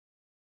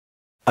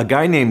A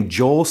guy named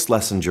Joel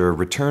Schlesinger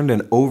returned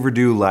an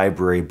overdue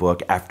library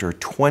book after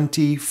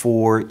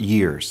 24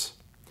 years.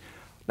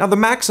 Now, the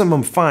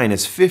maximum fine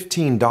is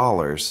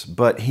 $15,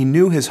 but he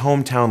knew his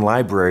hometown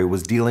library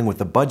was dealing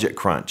with a budget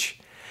crunch.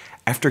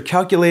 After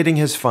calculating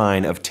his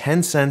fine of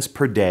 10 cents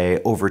per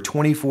day over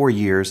 24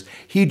 years,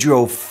 he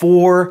drove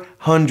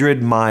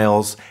 400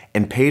 miles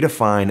and paid a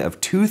fine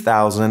of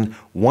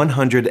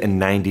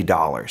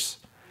 $2,190.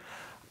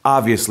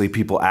 Obviously,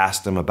 people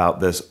asked him about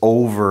this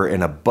over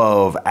and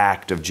above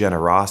act of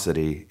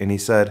generosity, and he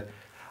said,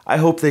 "I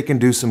hope they can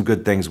do some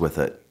good things with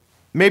it.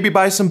 Maybe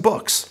buy some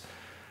books."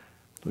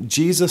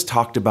 Jesus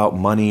talked about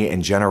money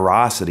and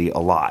generosity a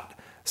lot.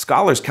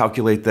 Scholars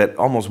calculate that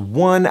almost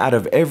 1 out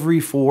of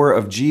every 4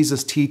 of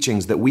Jesus'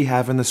 teachings that we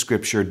have in the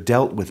scripture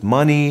dealt with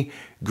money,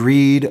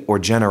 greed, or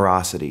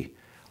generosity.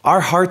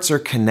 Our hearts are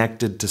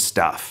connected to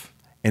stuff,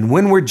 and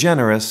when we're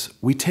generous,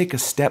 we take a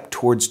step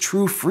towards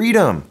true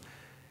freedom.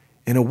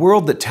 In a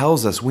world that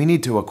tells us we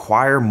need to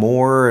acquire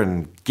more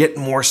and get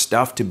more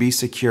stuff to be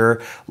secure,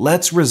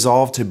 let's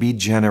resolve to be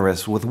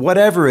generous with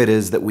whatever it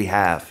is that we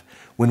have.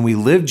 When we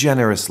live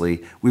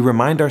generously, we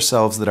remind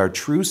ourselves that our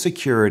true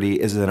security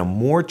is in a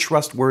more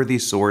trustworthy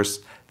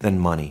source than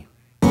money.